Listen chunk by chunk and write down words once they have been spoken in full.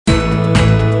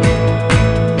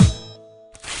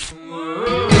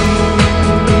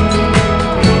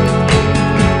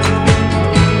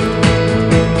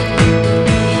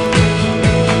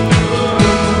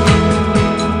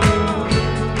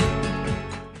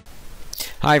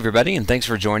Hi everybody, and thanks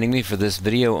for joining me for this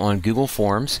video on Google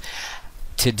Forms.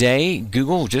 Today,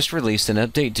 Google just released an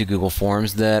update to Google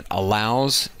Forms that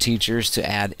allows teachers to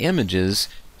add images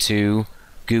to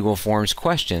Google Forms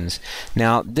questions.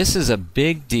 Now, this is a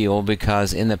big deal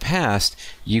because in the past,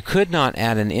 you could not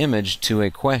add an image to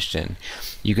a question.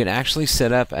 You could actually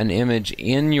set up an image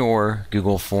in your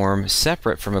Google Form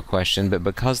separate from a question, but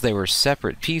because they were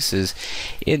separate pieces,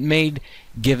 it made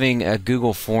giving a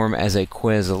Google form as a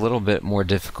quiz a little bit more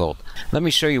difficult. Let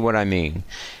me show you what I mean.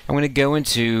 I'm going to go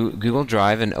into Google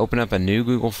Drive and open up a new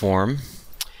Google form.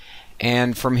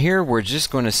 And from here, we're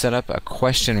just going to set up a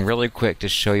question really quick to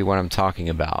show you what I'm talking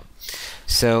about.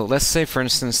 So let's say, for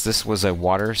instance, this was a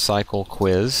water cycle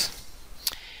quiz.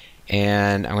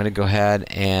 And I'm going to go ahead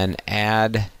and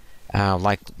add,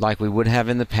 like we would have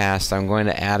in the past, I'm going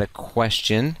to add a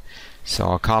question. So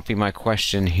I'll copy my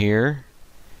question here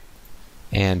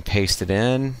and paste it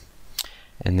in.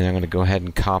 And then I'm going to go ahead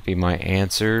and copy my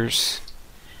answers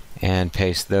and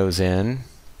paste those in.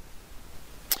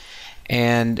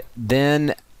 And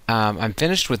then I'm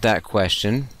finished with that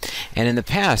question. And in the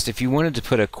past, if you wanted to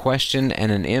put a question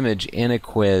and an image in a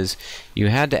quiz, you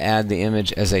had to add the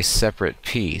image as a separate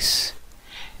piece.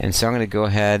 And so I'm going to go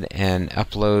ahead and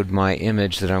upload my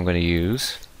image that I'm going to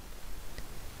use.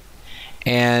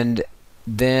 And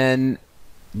then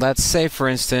let's say, for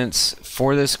instance,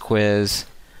 for this quiz,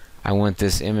 I want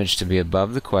this image to be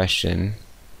above the question.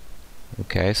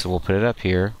 Okay, so we'll put it up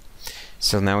here.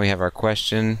 So now we have our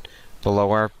question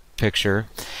below our picture.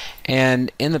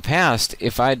 And in the past,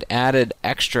 if I'd added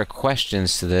extra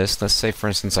questions to this, let's say, for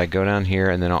instance, I go down here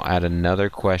and then I'll add another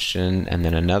question and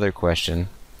then another question.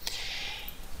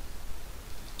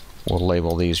 We'll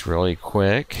label these really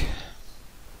quick.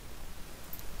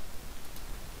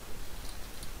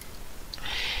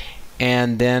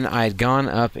 And then I'd gone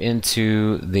up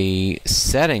into the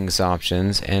settings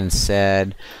options and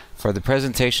said, for the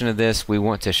presentation of this, we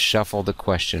want to shuffle the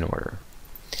question order.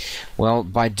 Well,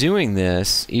 by doing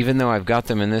this, even though I've got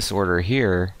them in this order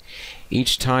here,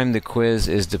 each time the quiz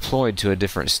is deployed to a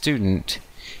different student,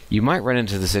 you might run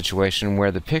into the situation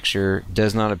where the picture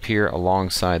does not appear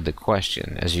alongside the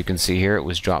question. As you can see here, it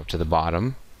was dropped to the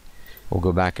bottom. We'll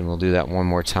go back and we'll do that one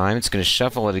more time. It's going to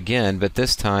shuffle it again, but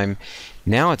this time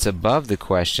now it's above the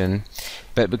question.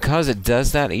 But because it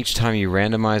does that each time you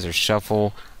randomize or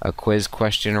shuffle a quiz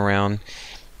question around,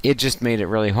 it just made it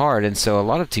really hard, and so a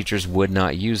lot of teachers would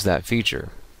not use that feature.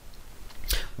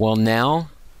 Well, now,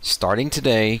 starting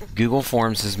today, Google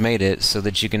Forms has made it so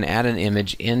that you can add an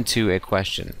image into a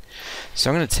question. So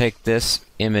I'm going to take this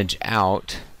image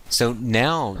out. So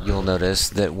now you'll notice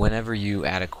that whenever you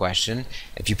add a question,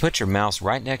 if you put your mouse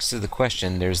right next to the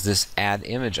question, there's this add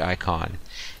image icon.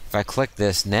 If I click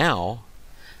this now,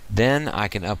 then I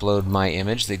can upload my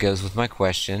image that goes with my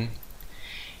question,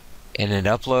 and it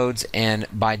uploads, and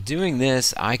by doing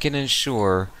this I can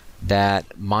ensure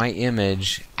that my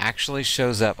image actually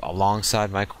shows up alongside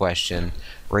my question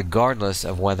regardless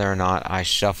of whether or not I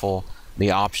shuffle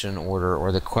the option order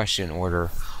or the question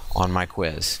order on my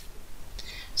quiz.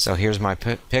 So here's my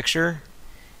picture,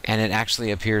 and it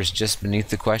actually appears just beneath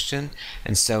the question.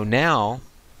 And so now,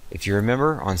 if you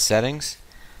remember, on settings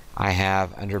I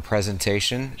have under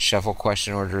presentation shuffle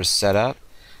question order is set up.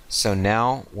 So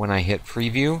now when I hit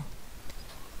preview,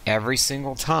 every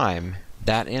single time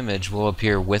that image will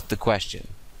appear with the question.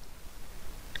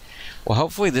 Well,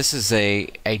 hopefully this is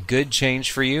a good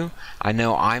change for you. I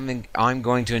know I'm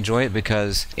going to enjoy it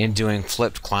because in doing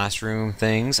flipped classroom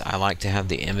things, I like to have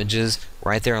the images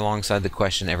right there alongside the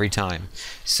question every time.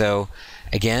 So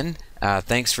again,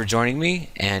 thanks for joining me,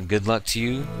 and good luck to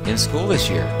you in school this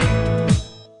year.